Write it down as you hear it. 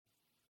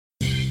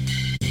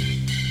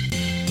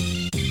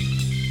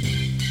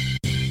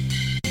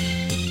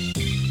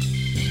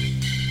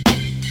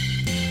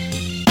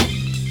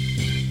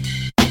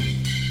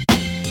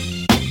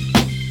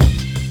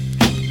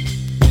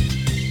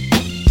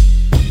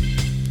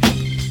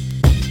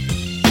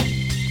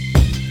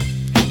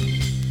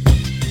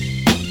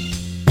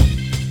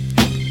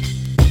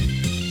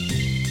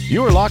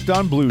You are Locked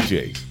On Blue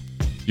Jays,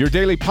 your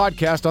daily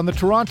podcast on the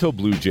Toronto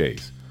Blue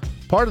Jays,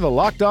 part of the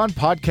Locked On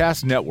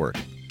Podcast Network,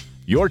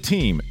 your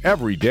team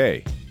every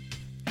day.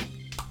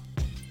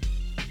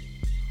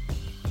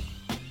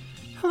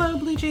 Hello,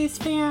 Blue Jays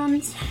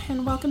fans,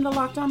 and welcome to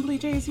Locked On Blue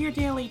Jays, your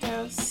daily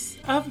dose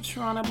of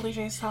Toronto Blue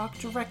Jays talk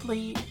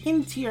directly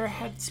into your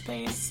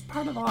headspace,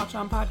 part of the Locked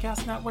On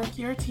Podcast Network,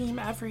 your team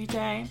every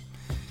day.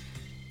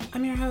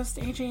 I'm your host,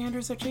 AJ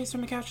Andrews of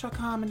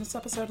JaysFromTheCouch.com, and this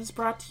episode is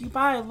brought to you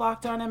by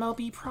Locked On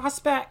MLB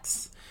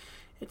Prospects.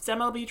 It's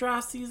MLB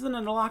draft season,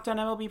 and the Locked On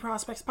MLB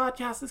Prospects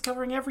podcast is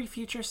covering every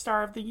future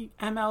star of the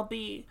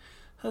MLB.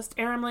 Host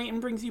Aaron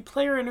Layton brings you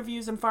player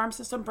interviews and farm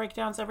system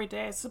breakdowns every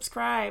day.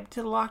 Subscribe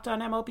to the Locked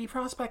On MLB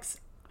Prospects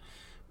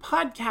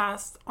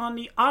podcast on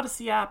the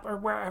Odyssey app or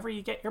wherever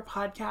you get your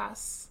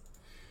podcasts.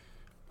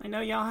 I know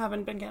y'all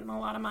haven't been getting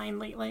a lot of mine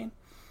lately.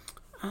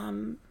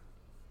 And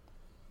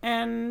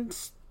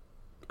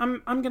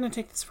I'm going to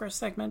take this first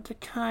segment to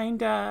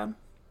kind of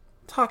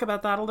talk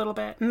about that a little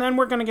bit. And then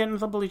we're going to get into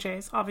the Blue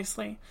Jays,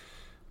 obviously.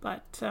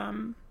 But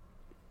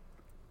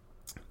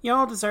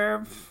y'all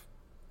deserve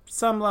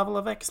some level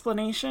of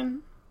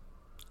explanation.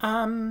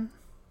 Like,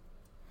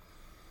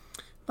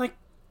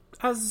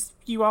 as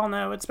you all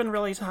know, it's been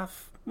really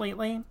tough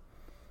lately.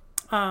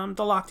 The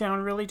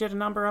lockdown really did a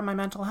number on my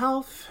mental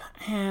health.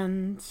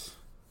 And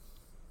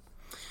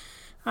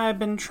I've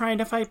been trying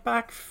to fight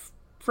back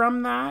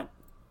from that.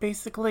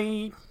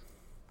 Basically,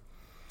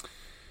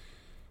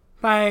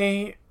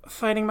 by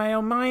fighting my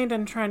own mind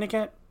and trying to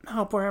get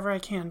help wherever I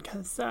can,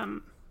 because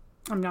I'm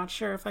not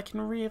sure if I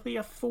can really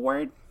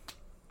afford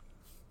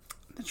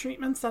the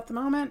treatments at the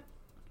moment.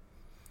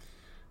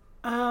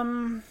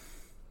 But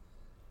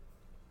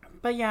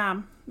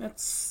yeah,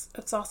 it's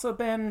also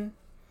been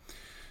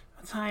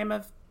a time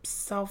of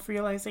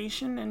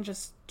self-realization and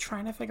just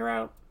trying to figure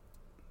out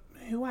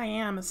who I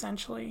am,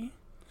 essentially.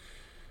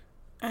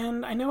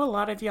 And I know a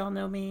lot of y'all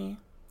know me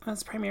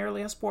as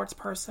primarily a sports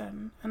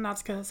person, and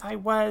that's because I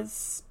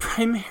was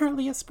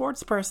primarily a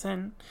sports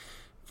person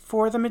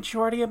for the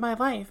majority of my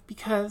life,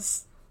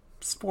 because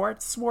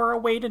sports were a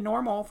way to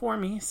normal for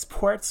me.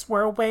 Sports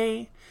were a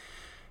way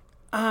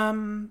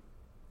to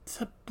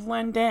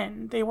blend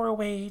in. They were a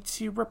way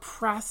to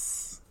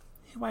repress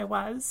who I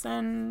was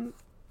and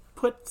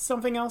put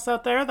something else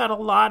out there that a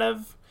lot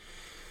of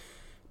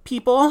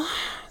people,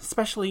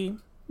 especially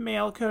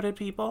male-coded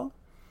people,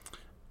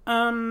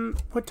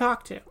 would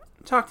talk to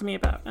me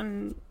about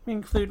and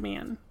include me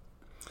in.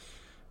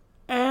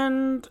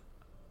 And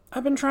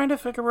I've been trying to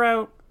figure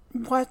out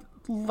what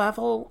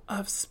level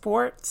of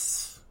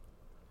sports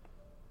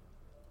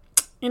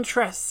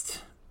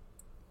interest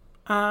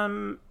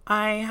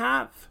I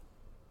have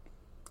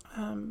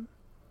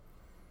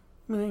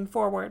moving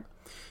forward.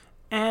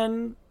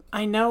 And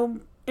I know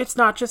it's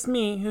not just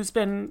me who's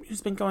been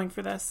going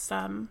through this.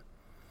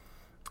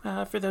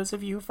 For those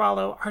of you who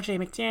follow RJ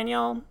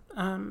McDaniel,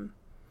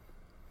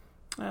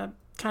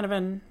 kind of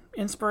an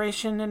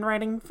inspiration in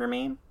writing for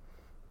me.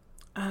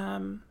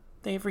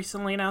 They've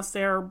recently announced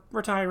they're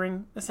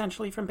retiring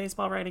essentially from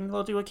baseball writing.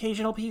 They'll do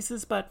occasional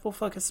pieces, but will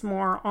focus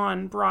more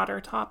on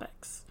broader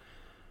topics.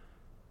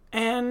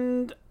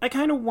 And I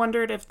kind of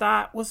wondered if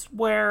that was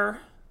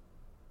where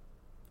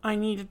I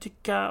needed to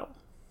go.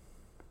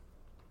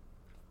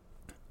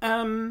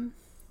 But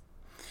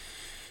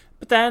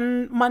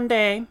then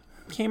Monday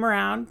came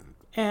around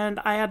and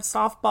I had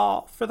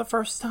softball for the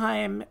first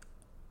time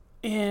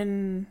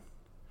in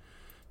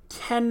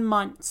 10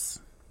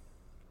 months.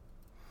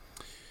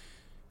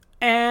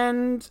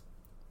 And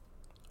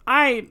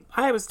I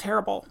was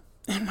terrible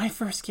in my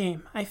first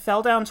game. I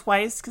fell down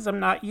twice because I'm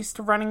not used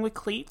to running with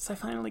cleats. I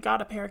finally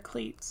got a pair of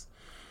cleats.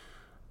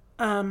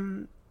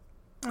 And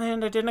I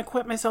didn't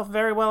equip myself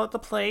very well at the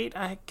plate.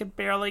 I could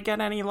barely get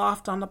any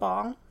loft on the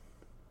ball.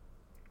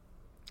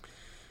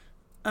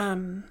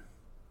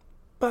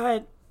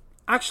 But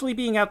actually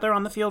being out there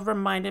on the field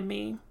reminded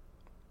me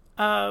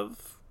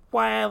of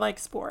why I like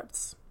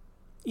sports.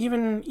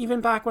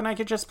 Even back when I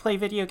could just play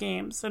video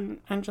games and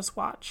just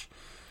watch.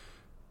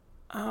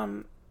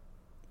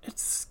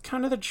 It's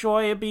kind of the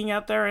joy of being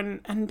out there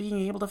and being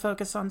able to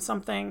focus on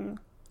something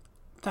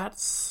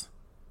that's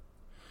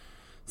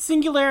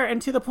singular and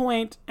to the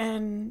point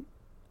and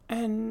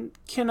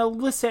can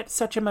elicit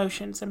such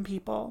emotions in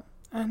people.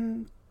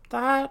 And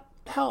that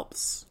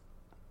helps.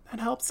 That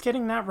helps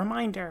getting that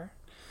reminder.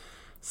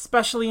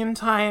 Especially in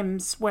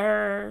times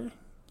where,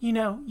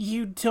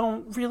 you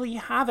don't really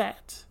have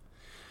it.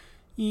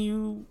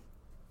 You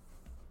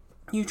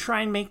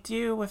try and make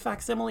do with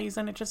facsimiles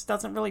and it just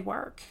doesn't really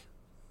work.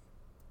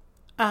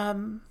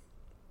 So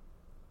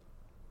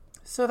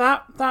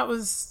that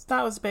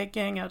was big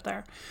getting out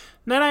there.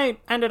 And then I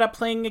ended up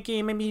playing a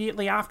game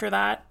immediately after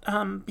that,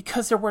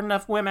 because there weren't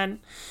enough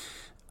women,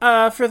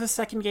 for the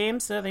second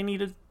game, so they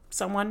needed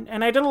someone.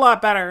 And I did a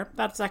lot better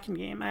that second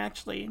game. I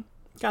actually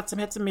got some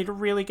hits and made a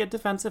really good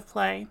defensive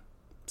play,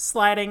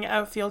 sliding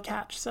outfield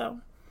catch, so.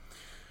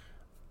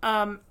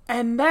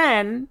 And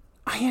then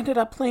I ended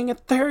up playing a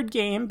third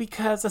game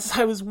because as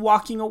I was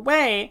walking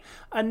away,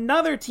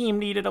 another team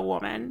needed a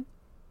woman.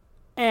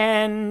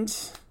 And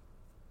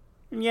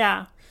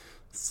yeah,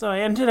 so I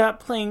ended up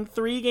playing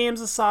 3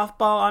 games of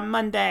softball on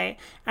Monday,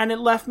 and it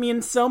left me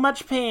in so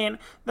much pain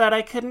that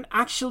I couldn't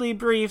actually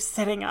breathe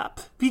sitting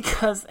up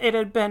because it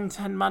had been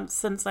 10 months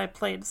since I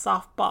played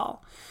softball.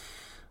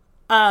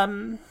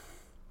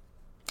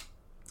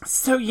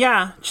 So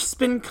yeah, just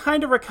been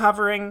kind of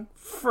recovering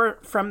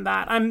from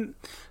that. I'm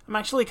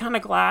actually kind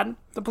of glad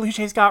the Blue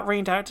Jays got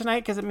rained out tonight,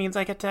 because it means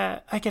I get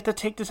to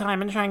take the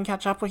time and try and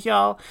catch up with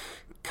y'all,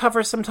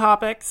 cover some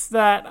topics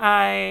that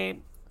I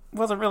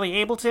wasn't really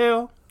able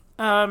to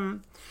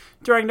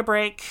during the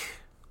break.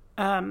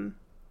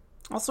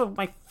 Also,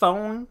 my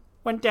phone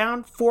went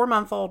down.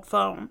 4-month-old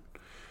phone.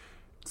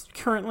 It's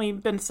currently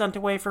been sent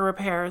away for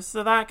repairs,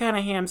 so that kind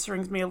of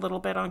hamstrings me a little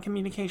bit on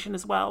communication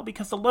as well,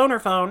 because the loaner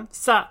phone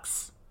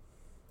sucks.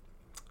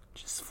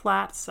 Just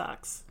flat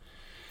sucks.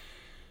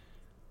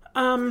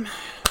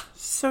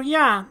 So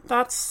yeah,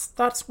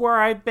 that's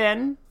where I've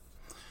been.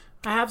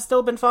 I have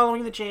still been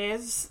following the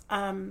Jays.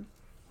 For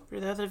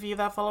those of you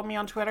that follow me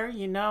on Twitter,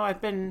 you know I've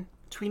been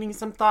tweeting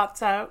some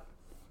thoughts out.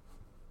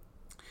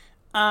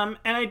 And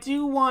I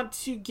do want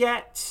to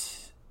get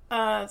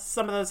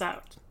some of those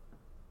out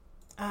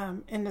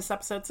in this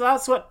episode. So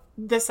that's what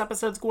this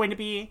episode's going to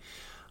be.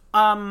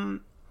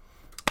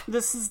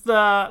 This is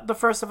the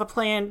first of a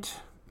planned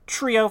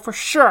trio for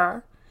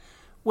sure,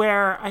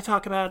 where I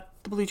talk about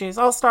the Blue Jays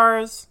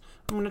All-Stars.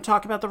 I'm going to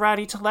talk about the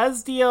Rowdy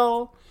Tellez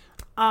deal,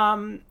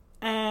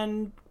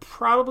 and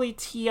probably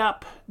tee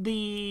up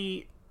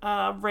the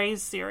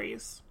Rays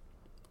series,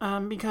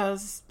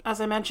 because,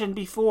 as I mentioned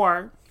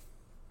before,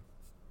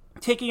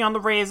 taking on the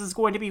Rays is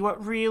going to be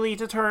what really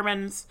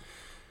determines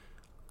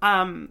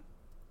where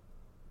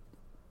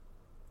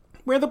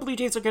the Blue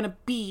Jays are going to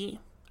be,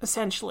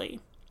 essentially.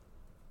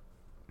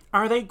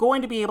 Are they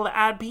going to be able to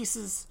add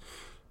pieces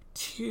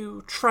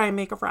to try and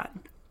make a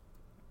run?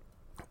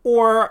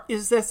 Or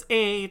is this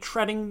a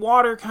treading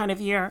water kind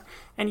of year,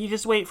 and you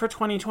just wait for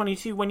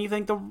 2022 when you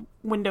think the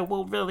window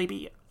will really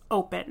be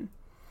open?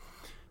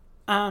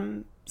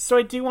 So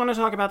I do want to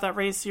talk about that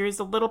Rays series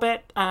a little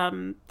bit.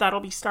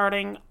 That'll be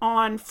starting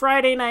on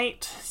Friday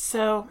night,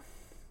 so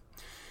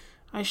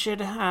I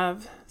should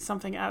have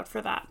something out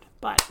for that.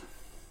 But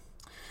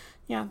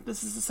yeah,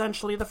 this is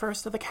essentially the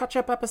first of the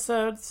catch-up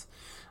episodes.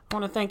 I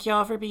want to thank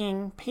y'all for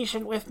being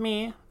patient with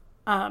me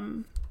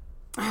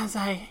as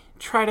I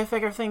try to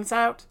figure things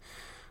out.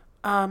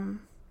 I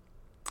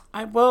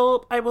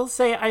will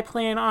say I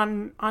plan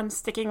on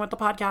sticking with the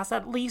podcast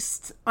at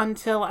least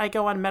until I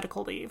go on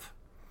medical leave,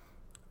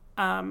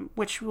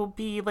 which will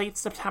be late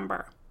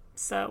September.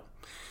 So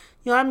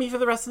you'll have me for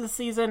the rest of the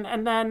season,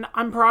 and then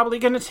I'm probably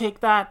going to take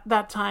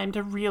that time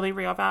to really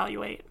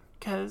reevaluate,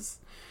 because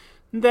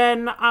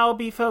then I'll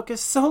be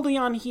focused solely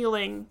on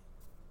healing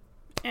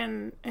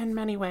in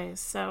many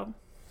ways. So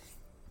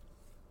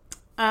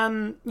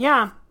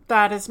yeah,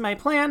 that is my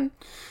plan.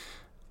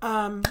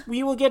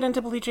 We will get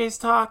into Blue Jays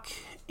talk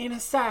in a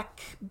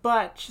sec,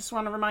 but just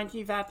want to remind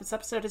you that this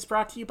episode is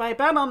brought to you by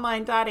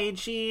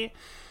BetOnline.ag,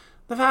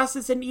 the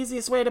fastest and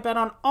easiest way to bet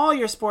on all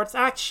your sports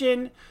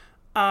action.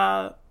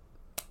 There's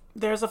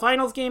a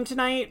finals game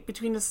tonight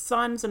between the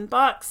Suns and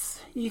Bucks.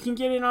 You can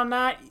get in on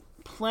that.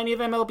 Plenty of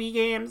MLB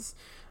games.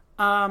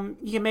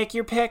 You can make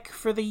your pick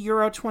for the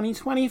Euro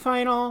 2020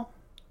 final.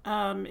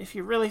 If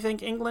you really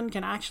think England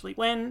can actually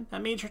win a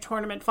major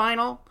tournament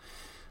final.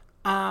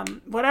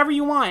 Whatever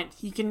you want,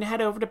 you can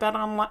head over to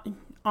BetOnline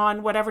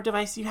on whatever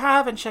device you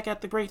have and check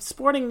out the great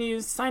sporting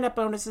news, sign-up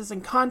bonuses,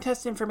 and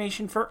contest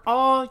information for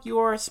all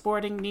your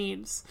sporting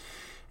needs.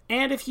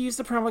 And if you use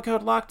the promo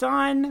code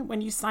LOCKEDON when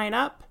you sign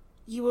up,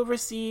 you will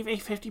receive a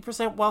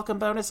 50% welcome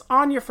bonus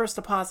on your first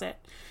deposit.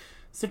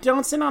 So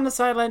don't sit on the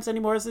sidelines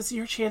anymore, as this is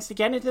your chance to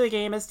get into the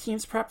game as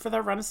teams prep for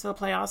their runs to the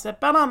playoffs at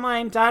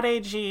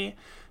BetOnline.ag,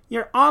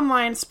 your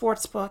online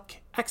sportsbook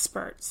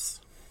experts.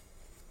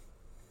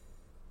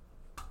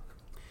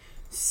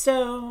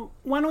 So,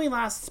 when we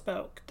last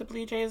spoke, the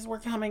Blue Jays were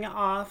coming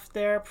off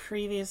their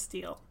previous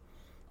deal.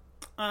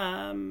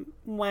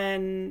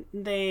 When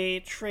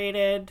they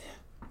traded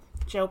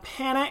Joe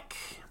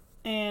Panik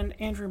and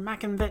Andrew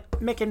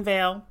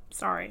McInvale,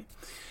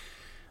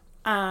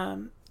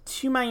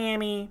 to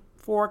Miami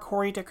for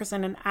Corey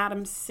Dickerson and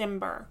Adam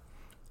Cimber.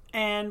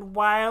 And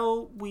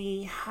while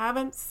we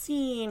haven't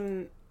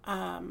seen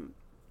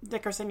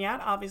Dickerson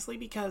yet, obviously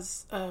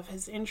because of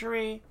his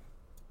injury,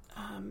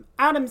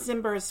 Adam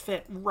Cimber's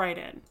fit right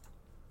in.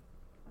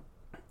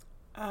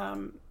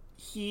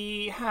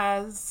 He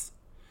has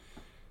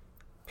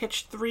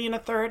pitched 3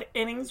 1/3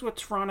 innings with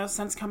Toronto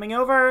since coming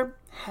over,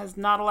 has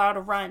not allowed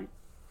a run.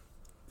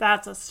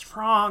 That's a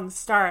strong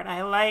start.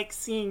 I like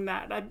seeing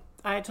that.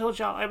 I told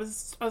y'all I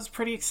was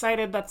pretty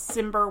excited that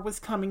Cimber was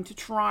coming to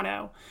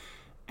Toronto,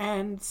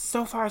 and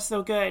so far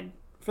so good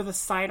for the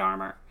side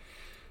armor.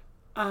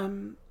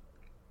 And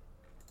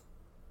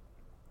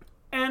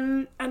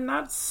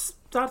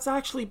that's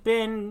actually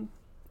been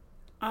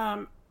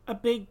a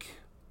big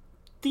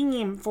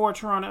theme for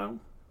Toronto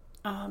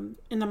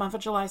in the month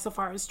of July so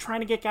far, is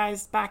trying to get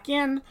guys back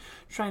in,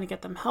 trying to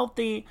get them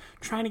healthy,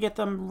 trying to get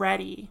them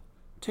ready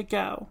to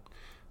go.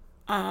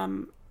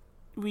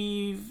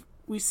 We've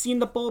seen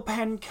the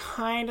bullpen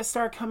kind of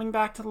start coming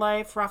back to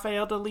life.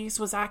 Rafael Dolis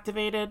was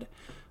activated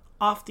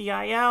off the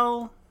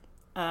IL.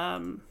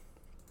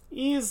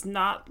 He's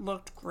not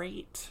looked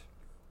great.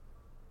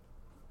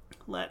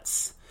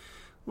 Let's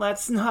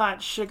not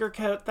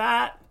sugarcoat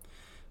that.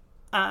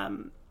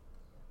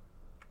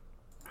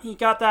 He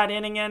got that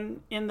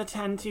inning in the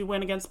 10-2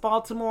 win against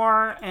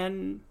Baltimore,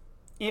 and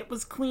it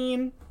was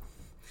clean.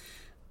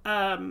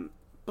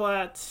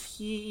 But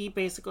he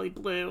basically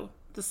blew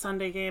the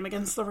Sunday game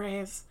against the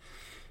Rays.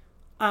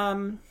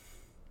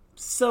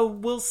 So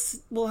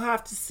we'll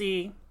have to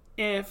see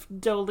if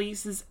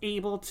Dolis is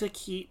able to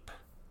keep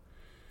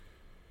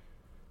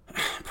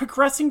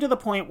progressing to the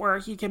point where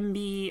he can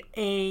be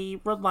a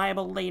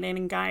reliable late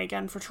inning guy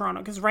again for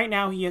Toronto, because right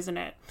now he isn't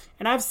it.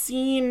 And I've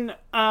seen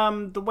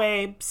the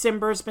way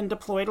Simber's been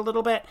deployed a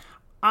little bit.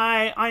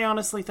 I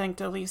honestly think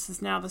Dolis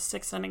is now the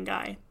 6th inning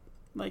guy.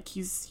 Like,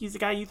 he's a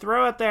guy you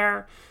throw out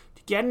there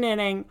to get an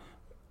inning,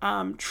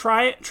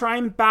 try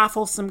and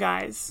baffle some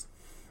guys.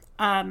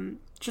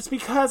 Just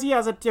because he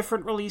has a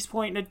different release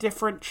point and a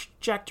different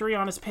trajectory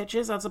on his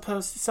pitches as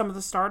opposed to some of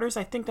the starters,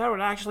 I think that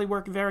would actually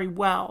work very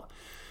well.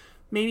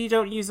 Maybe you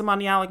don't use him on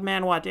the Alec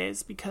Manoah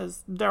days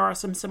because there are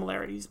some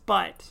similarities,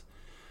 but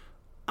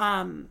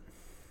I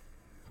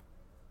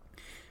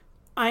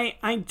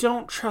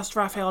don't trust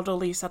Rafael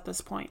Dolis at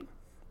this point.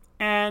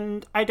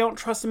 And I don't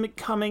trust him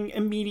coming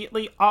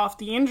immediately off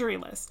the injury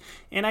list.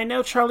 And I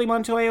know Charlie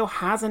Montoyo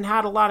hasn't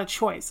had a lot of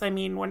choice. I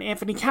mean, when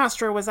Anthony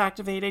Castro was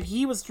activated,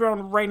 he was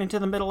thrown right into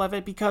the middle of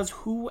it because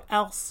who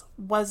else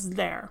was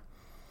there?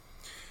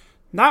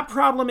 That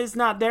problem is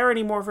not there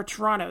anymore for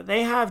Toronto.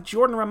 They have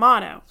Jordan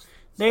Romano.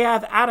 They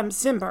have Adam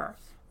Simber.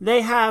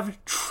 They have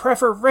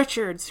Trevor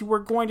Richards, who we're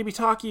going to be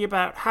talking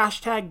about.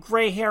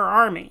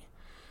 #GrayHairArmy.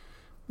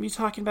 We'll be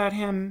talking about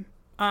him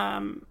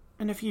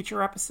in a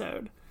future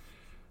episode.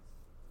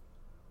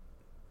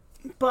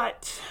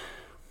 But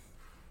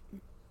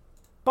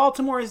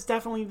Baltimore is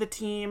definitely the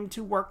team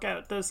to work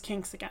out those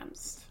kinks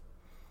against.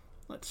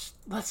 Let's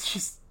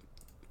just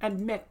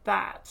admit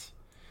that.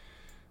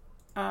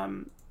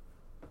 And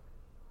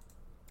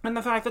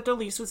the fact that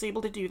Dolis was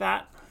able to do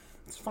that,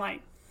 it's fine.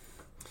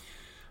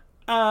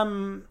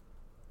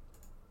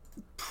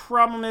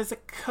 Problem is, a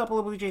couple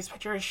of Blue Jays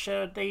pitchers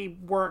showed they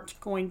weren't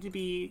going to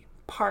be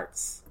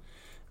parts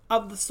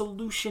of the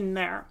solution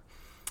there.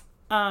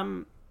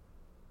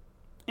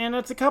 And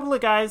it's a couple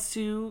of guys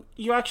who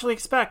you actually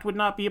expect would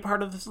not be a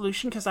part of the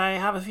solution, because I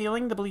have a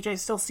feeling the Blue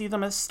Jays still see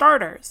them as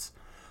starters.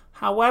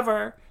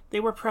 However,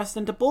 they were pressed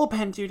into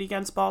bullpen duty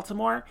against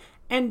Baltimore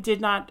and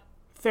did not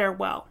fare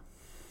well.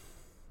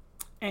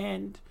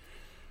 And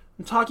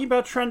I'm talking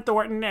about Trent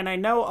Thornton, and I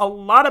know a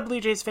lot of Blue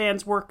Jays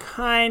fans were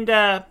kind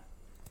of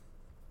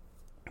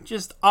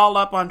just all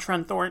up on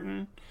Trent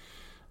Thornton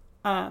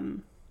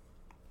after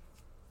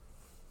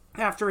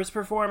his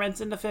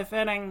performance in the 5th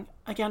inning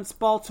against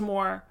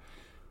Baltimore,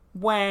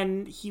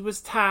 when he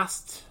was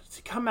tasked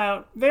to come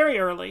out very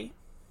early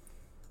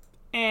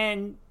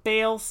and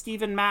bail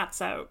Steven Matz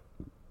out.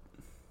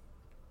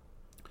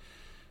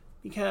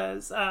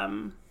 Because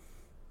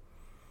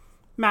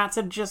Matz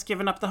had just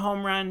given up the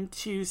home run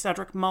to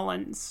Cedric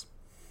Mullins.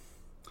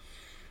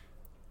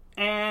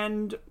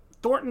 And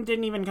Thornton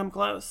didn't even come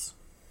close.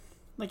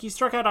 Like, he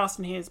struck out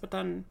Austin Hayes, but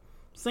then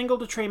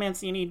singled to Trey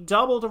Mancini,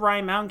 doubled to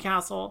Ryan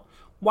Mountcastle,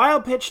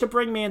 wild pitch to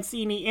bring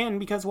Mancini in,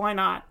 because why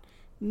not?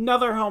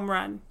 Another home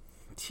run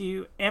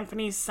to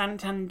Anthony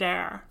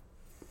Santander.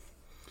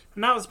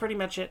 And that was pretty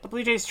much it. The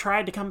Blue Jays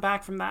tried to come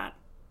back from that.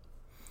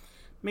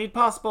 Made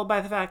possible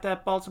by the fact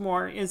that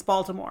Baltimore is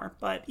Baltimore.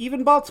 But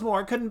even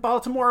Baltimore couldn't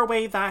Baltimore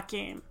away that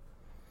game.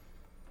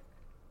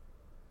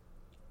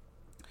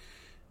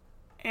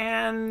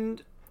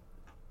 And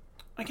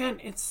again,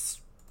 it's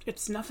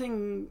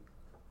nothing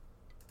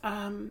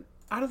out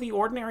of the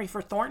ordinary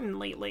for Thornton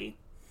lately.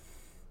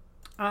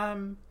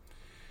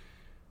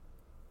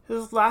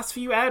 His last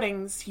few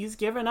outings, he's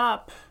given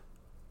up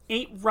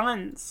 8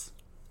 runs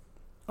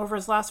over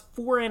his last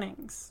 4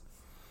 innings.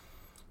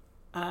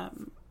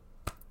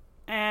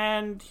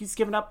 And he's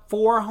given up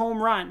 4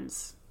 home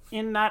runs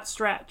in that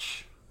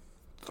stretch.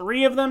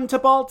 3 of them to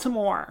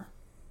Baltimore.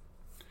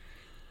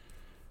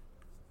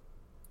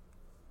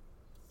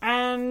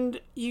 And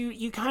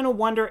you kind of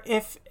wonder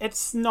if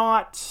it's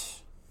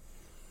not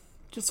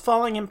just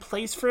falling in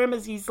place for him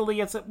as easily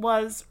as it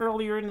was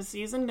earlier in the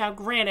season. Now,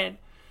 granted,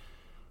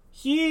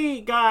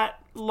 he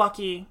got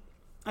lucky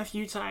a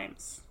few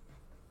times.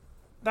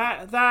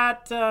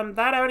 That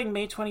outing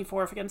May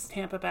 24th against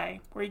Tampa Bay,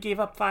 where he gave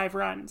up 5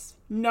 runs,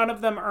 none of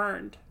them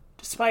earned,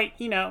 despite,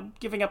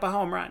 giving up a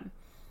home run.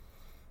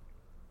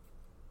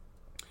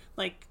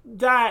 Like,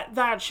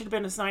 that should have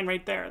been a sign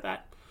right there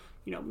that,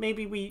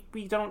 maybe we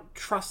don't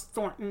trust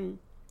Thornton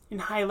in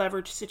high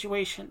leverage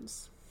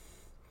situations.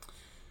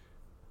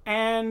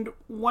 And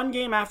one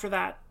game after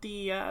that,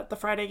 the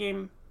Friday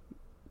game,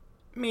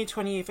 May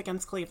 28th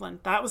against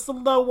Cleveland, that was the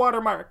low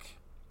water mark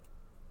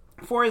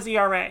for his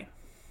ERA.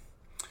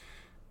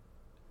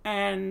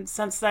 And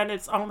since then,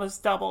 it's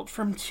almost doubled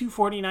from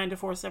 249 to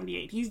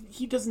 478.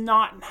 He does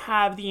not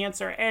have the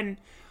answer. And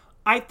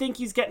I think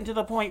he's getting to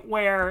the point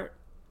where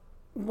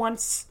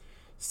once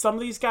some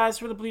of these guys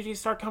for the Blue Jays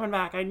start coming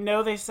back, I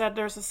know they said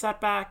there's a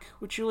setback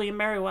with Julian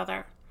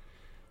Merryweather,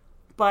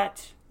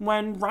 but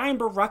when Ryan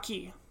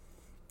Borucki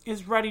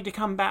is ready to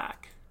come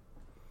back,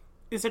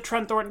 is it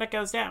Trent Thornton that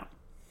goes down?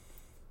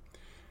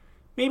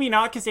 Maybe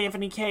not, because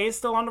Anthony Kay is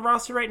still on the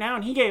roster right now,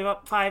 and he gave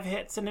up 5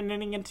 hits in an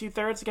inning and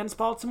 2/3 against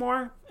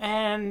Baltimore,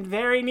 and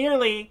very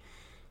nearly,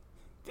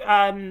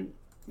 I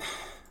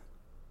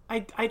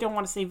don't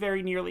want to say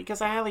very nearly,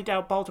 because I highly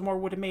doubt Baltimore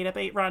would have made up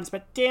 8 runs,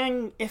 but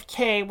dang if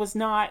Kay was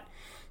not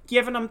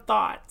giving them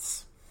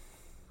thoughts.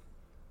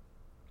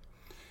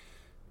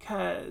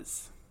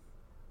 Because,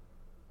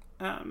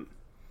 if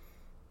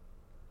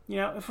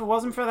it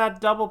wasn't for that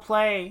double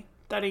play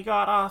that he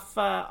got off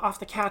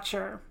the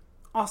catcher,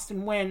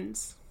 Austin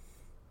Wins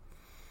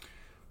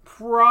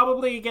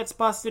probably gets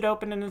busted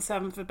open in the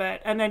 7th a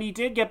bit. And then he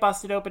did get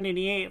busted open in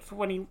the 8th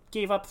when he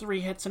gave up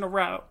 3 hits in a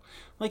row.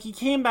 Like, he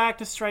came back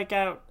to strike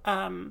out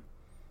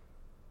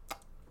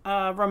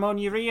Ramon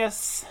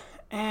Urias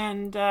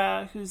and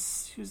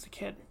who's the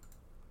kid?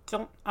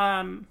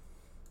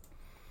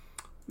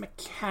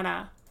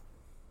 McKenna.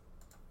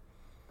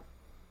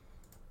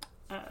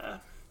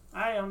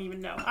 I don't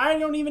even know. I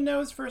don't even know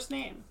his first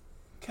name.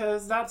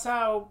 Because that's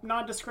how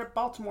nondescript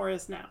Baltimore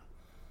is now.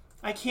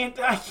 I can't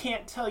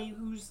tell you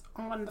who's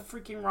on the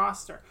freaking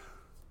roster.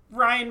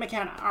 Ryan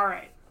McKenna. All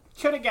right.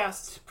 Could have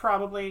guessed,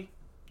 probably.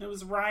 It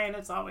was Ryan.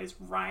 It's always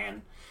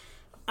Ryan.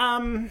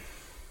 But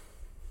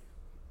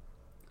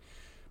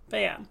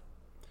yeah.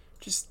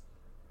 Just,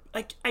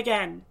 like,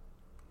 again,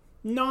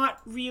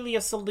 not really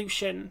a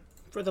solution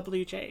for the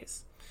Blue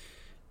Jays.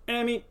 And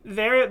I mean,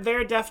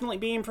 they're definitely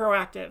being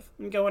proactive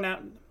and going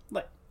out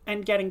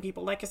and getting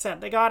people. Like I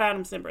said, they got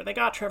Adam Zimber. They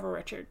got Trevor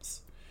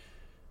Richards.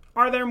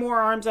 Are there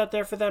more arms out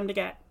there for them to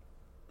get?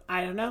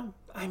 I don't know.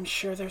 I'm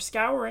sure they're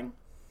scouring.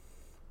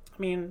 I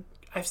mean,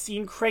 I've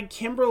seen Craig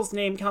Kimbrell's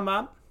name come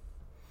up.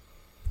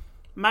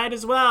 Might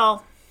as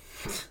well.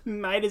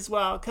 Might as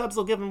well. Cubs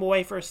will give him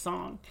away for a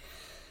song.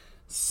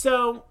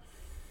 So,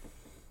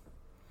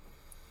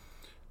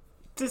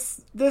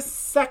 this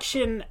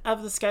section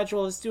of the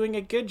schedule is doing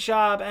a good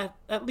job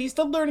at least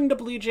alerting the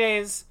Blue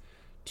Jays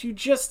to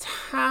just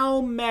how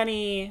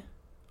many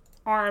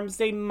arms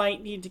they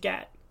might need to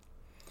get.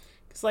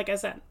 Because like I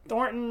said,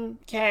 Thornton,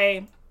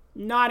 Kay,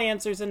 not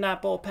answers in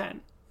that bullpen.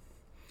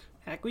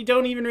 Heck, we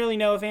don't even really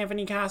know if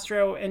Anthony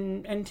Castro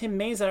and Tim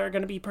Meza are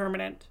going to be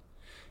permanent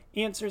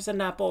answers in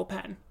that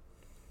bullpen.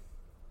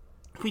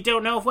 We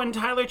don't know if when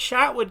Tyler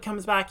Chatwood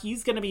comes back,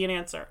 he's going to be an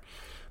answer.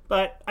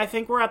 But I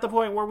think we're at the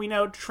point where we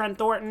know Trent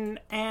Thornton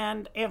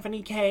and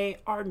Anthony Kay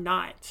are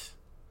not.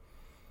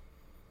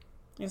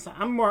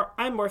 I'm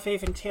more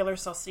faith in Taylor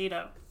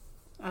Salcedo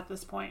at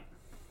this point.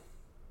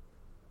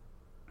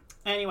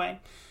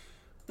 Anyway,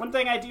 one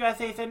thing I do have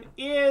faith in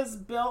is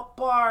Built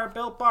Bar.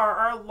 Built Bar,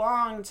 our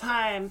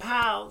longtime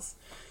pals.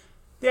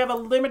 They have a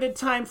limited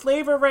time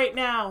flavor right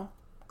now.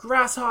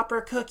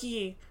 Grasshopper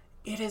cookie.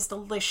 It is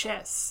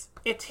delicious.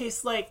 It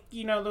tastes like,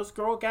 those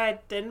Girl Guide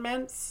Thin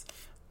Mints.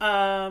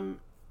 But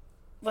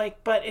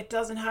it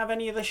doesn't have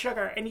any of the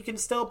sugar. And you can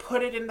still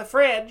put it in the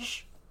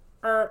fridge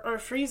or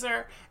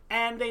freezer,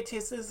 and they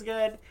taste as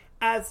good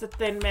as the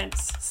Thin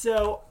Mints.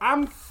 So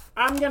I'm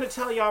going to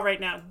tell y'all right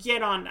now,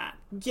 get on that.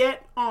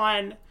 Get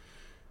on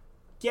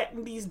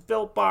getting these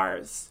Built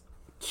Bars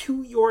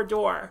to your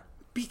door,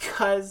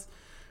 because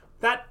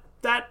that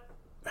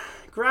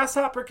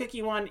grasshopper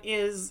cookie one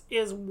is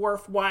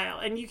worthwhile.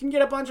 And you can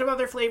get a bunch of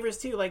other flavors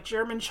too, like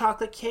German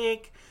chocolate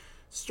cake,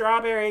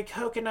 strawberry,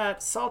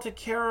 coconut, salted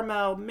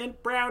caramel,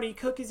 mint brownie,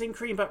 cookies and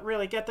cream. But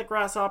really, get the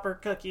grasshopper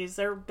cookies.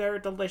 They're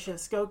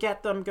delicious. Go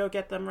get them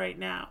right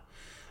now.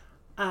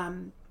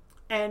 And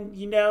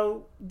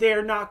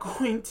they're not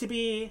going to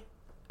be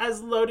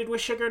as loaded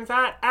with sugar and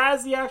fat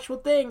as the actual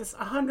things.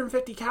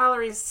 150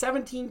 calories,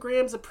 17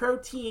 grams of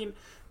protein,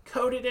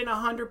 coated in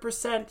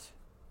 100%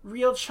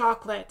 real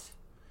chocolate,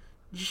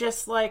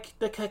 just like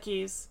the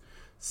cookies.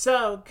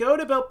 So go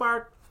to Built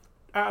Bar.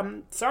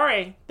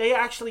 They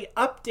actually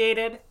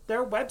updated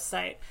their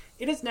website.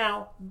 It is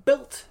now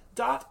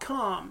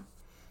built.com.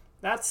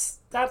 That's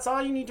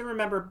all you need to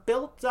remember.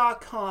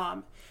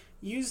 Built.com.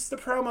 Use the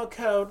promo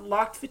code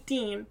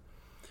LOCKED15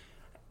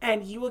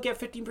 and you will get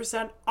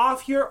 15%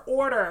 off your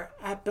order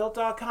at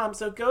built.com.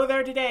 So go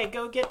there today.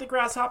 Go get the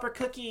grasshopper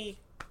cookie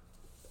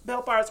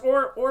Built Bars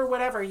or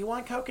whatever. You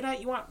want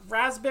coconut, you want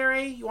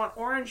raspberry, you want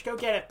orange, go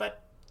get it.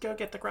 But go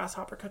get the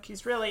grasshopper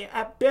cookies, really,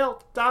 at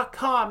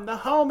built.com, the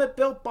home of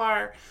Built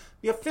Bar,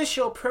 the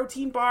official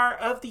protein bar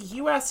of the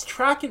U.S.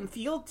 track and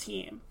field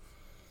team.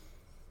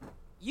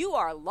 You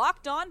are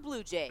Locked On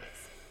Blue Jays,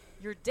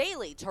 your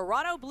daily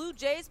Toronto Blue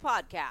Jays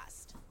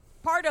podcast.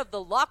 Part of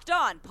the Locked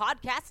On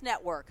Podcast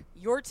Network,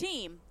 your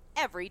team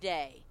every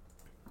day.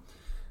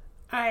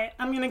 All right,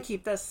 I'm going to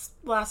keep this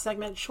last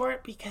segment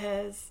short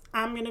because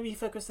I'm going to be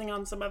focusing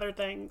on some other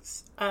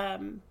things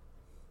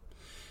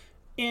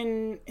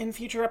in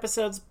future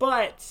episodes.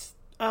 But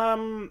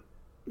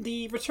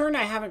The return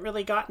I haven't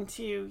really gotten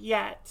to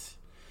yet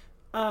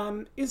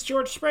is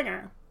George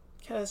Springer.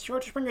 Because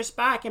George Springer's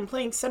back and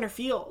playing center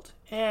field.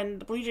 And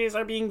the Blue Jays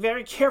are being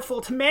very careful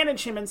to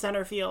manage him in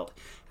center field.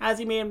 As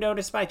you may have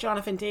noticed by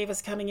Jonathan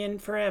Davis coming in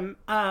for him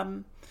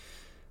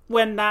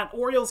when that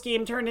Orioles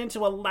game turned into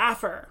a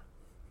laugher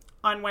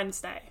on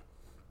Wednesday.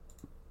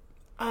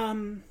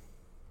 But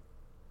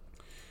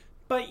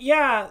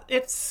yeah,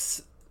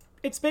 it's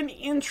been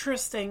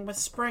interesting with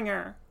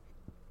Springer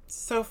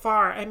so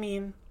far. I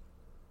mean,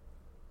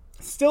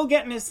 still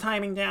getting his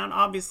timing down,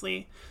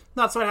 obviously.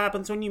 That's what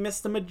happens when you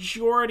miss the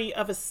majority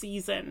of a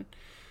season,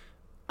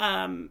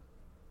 as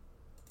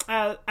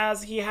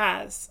he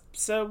has.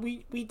 So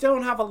we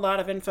don't have a lot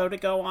of info to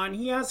go on.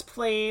 He has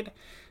played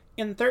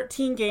in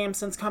 13 games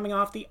since coming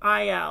off the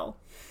IL.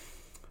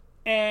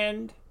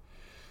 And,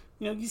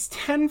 he's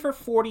 10 for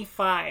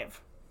 45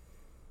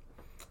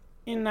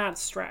 in that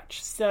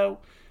stretch. So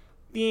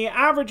the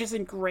average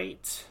isn't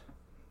great,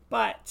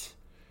 but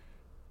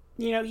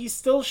he's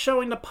still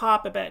showing the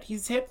pop a bit.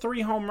 He's hit 3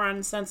 home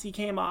runs since he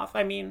came off.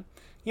 I mean,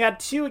 he had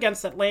 2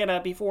 against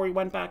Atlanta before he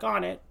went back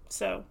on it,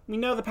 so we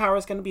know the power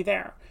is going to be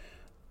there.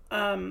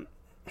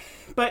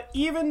 But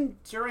even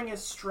during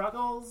his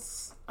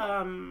struggles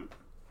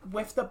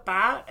with the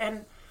bat,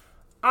 and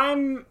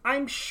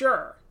I'm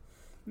sure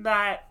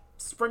that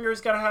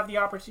Springer's going to have the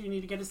opportunity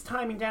to get his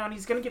timing down.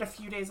 He's going to get a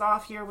few days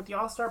off here with the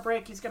All-Star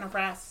break. He's going to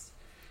rest.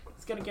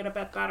 He's going to get a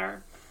bit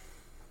better.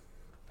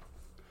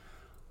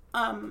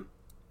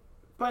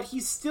 But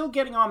he's still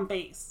getting on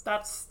base.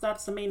 That's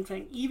the main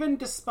thing. Even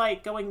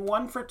despite going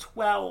 1 for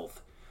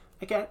 12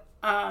 again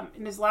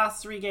in his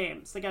last 3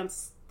 games,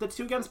 against the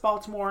 2 against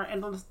Baltimore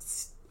and the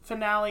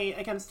finale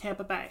against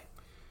Tampa Bay,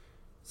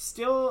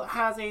 still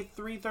has a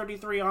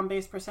 .333 on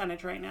base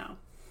percentage right now.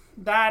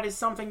 That is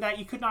something that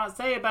you could not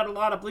say about a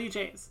lot of Blue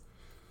Jays.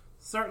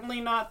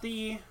 Certainly not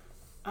the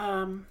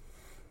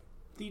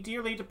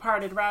dearly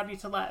departed Rowdy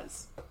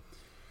Tellez.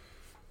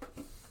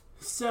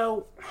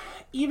 So,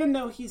 even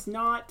though he's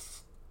not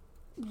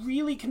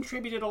really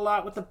contributed a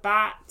lot with the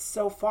bat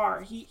so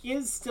far, he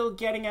is still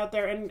getting out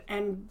there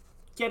and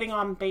getting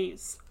on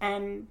base.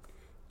 And,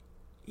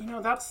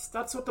 that's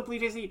what the Blue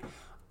Jays need.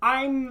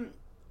 I'm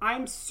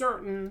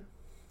certain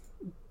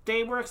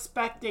they were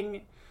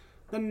expecting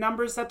the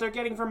numbers that they're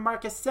getting from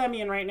Marcus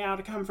Semien right now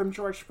to come from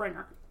George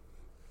Springer.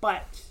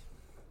 But,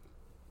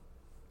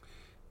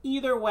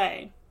 either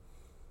way,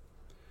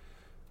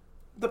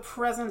 the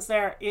presence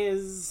there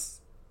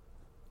is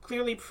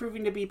clearly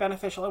proving to be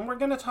beneficial. And we're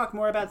going to talk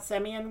more about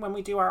Semien when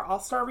we do our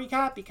All-Star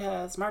recap,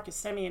 because Marcus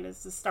Semien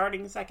is the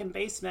starting second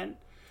baseman.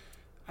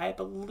 I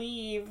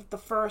believe the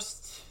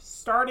first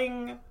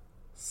starting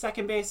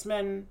second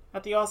baseman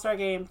at the All-Star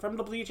game from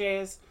the Blue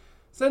Jays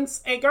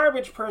since a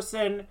garbage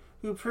person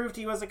who proved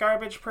he was a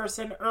garbage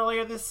person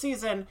earlier this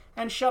season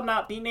and shall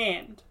not be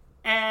named.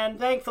 And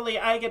thankfully,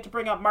 I get to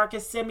bring up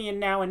Marcus Semien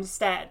now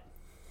instead.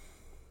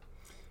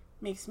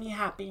 Makes me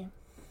happy.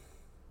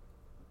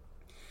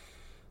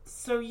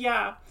 So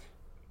yeah,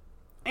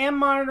 I am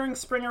monitoring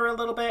Springer a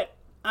little bit.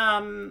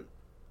 It'll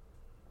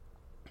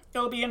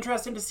be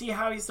interesting to see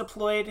how he's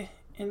deployed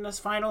in this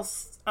final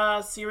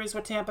series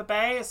with Tampa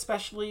Bay,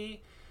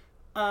 especially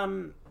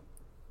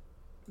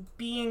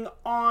being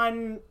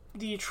on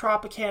the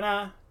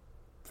Tropicana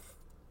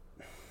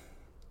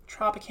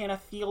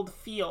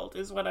field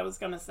is what I was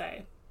going to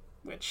say,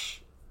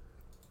 which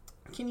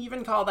can you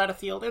even call that a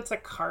field? It's a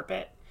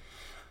carpet.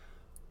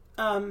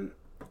 I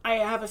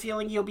have a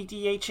feeling he'll be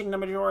DHing the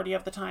majority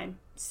of the time.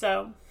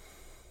 So,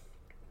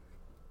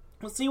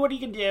 we'll see what he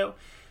can do.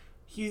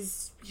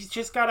 He's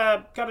just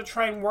gotta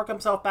try and work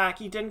himself back.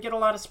 He didn't get a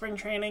lot of spring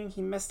training.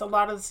 He missed a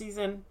lot of the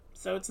season.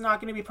 So it's not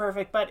going to be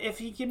perfect. But if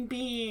he can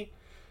be,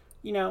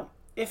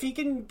 if he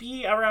can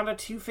be around a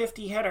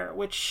 250 hitter,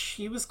 which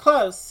he was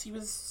close. He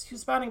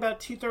was batting about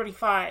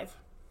 235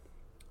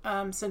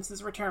 since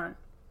his return.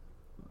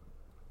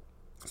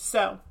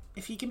 So,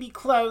 if he can be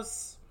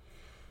close,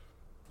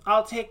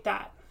 I'll take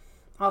that.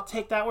 I'll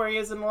take that where he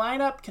is in the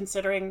lineup,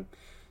 considering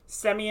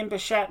Semien,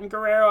 Bichette, and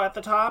Guerrero at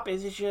the top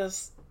is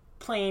just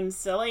plain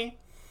silly.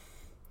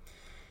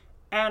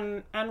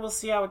 And we'll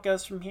see how it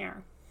goes from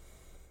here.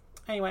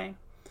 Anyway,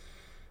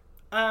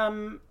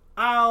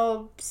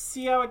 I'll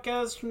see how it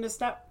goes from this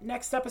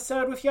next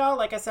episode with y'all.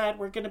 Like I said,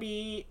 we're going to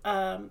be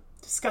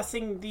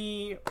discussing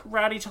the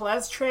Rowdy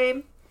Tellez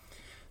trade.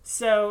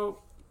 So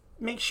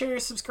make sure you're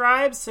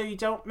subscribed so you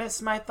don't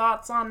miss my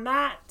thoughts on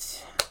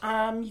that.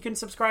 You can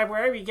subscribe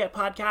wherever you get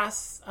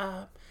podcasts.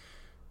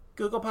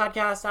 Google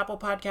Podcasts, Apple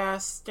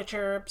Podcasts,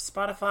 Stitcher,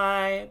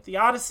 Spotify, the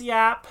Odyssey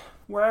app,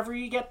 wherever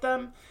you get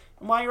them.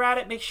 And while you're at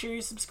it, make sure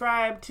you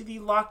subscribe to the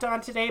Locked On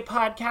Today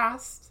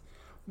podcast,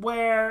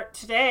 where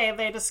today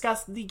they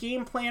discuss the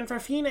game plan for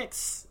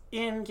Phoenix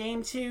in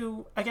Game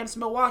 2 against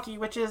Milwaukee,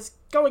 which is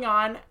going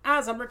on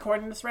as I'm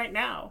recording this right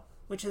now,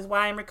 which is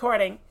why I'm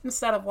recording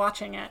instead of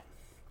watching it.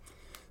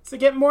 So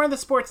get more of the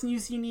sports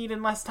news you need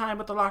in less time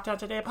with the Locked On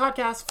Today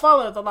podcast.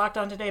 Follow the Locked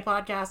On Today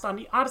podcast on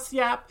the Odyssey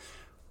app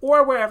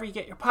or wherever you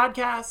get your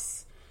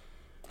podcasts.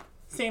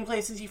 Same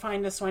places you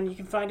find this one. You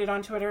can find it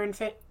on Twitter and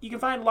you can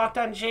find Locked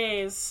On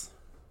Jays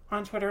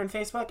on Twitter and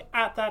Facebook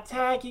at that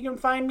tag. You can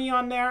find me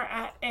on there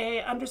at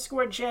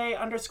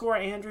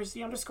 _J_Andrews.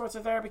 The underscores are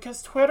there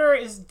because Twitter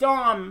is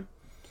dumb.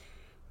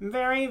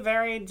 Very,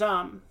 very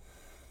dumb.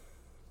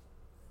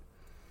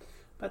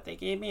 But they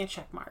gave me a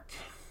check mark.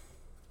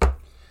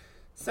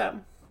 So,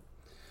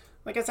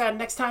 like I said,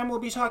 next time we'll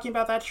be talking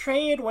about that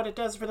trade, what it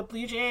does for the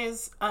Blue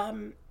Jays,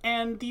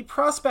 and the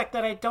prospect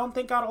that I don't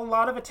think got a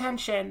lot of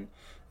attention,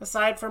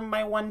 aside from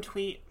my one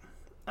tweet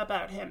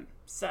about him.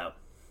 So,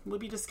 we'll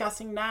be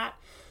discussing that.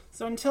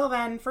 So until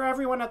then, for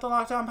everyone at the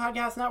Locked On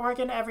Podcast Network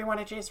and everyone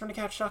at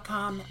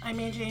jaysfromthecouch.com, I'm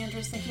AJ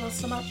Andrews. Thank you all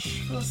so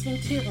much for listening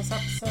to this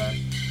episode.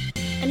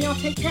 And y'all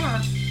take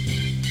care.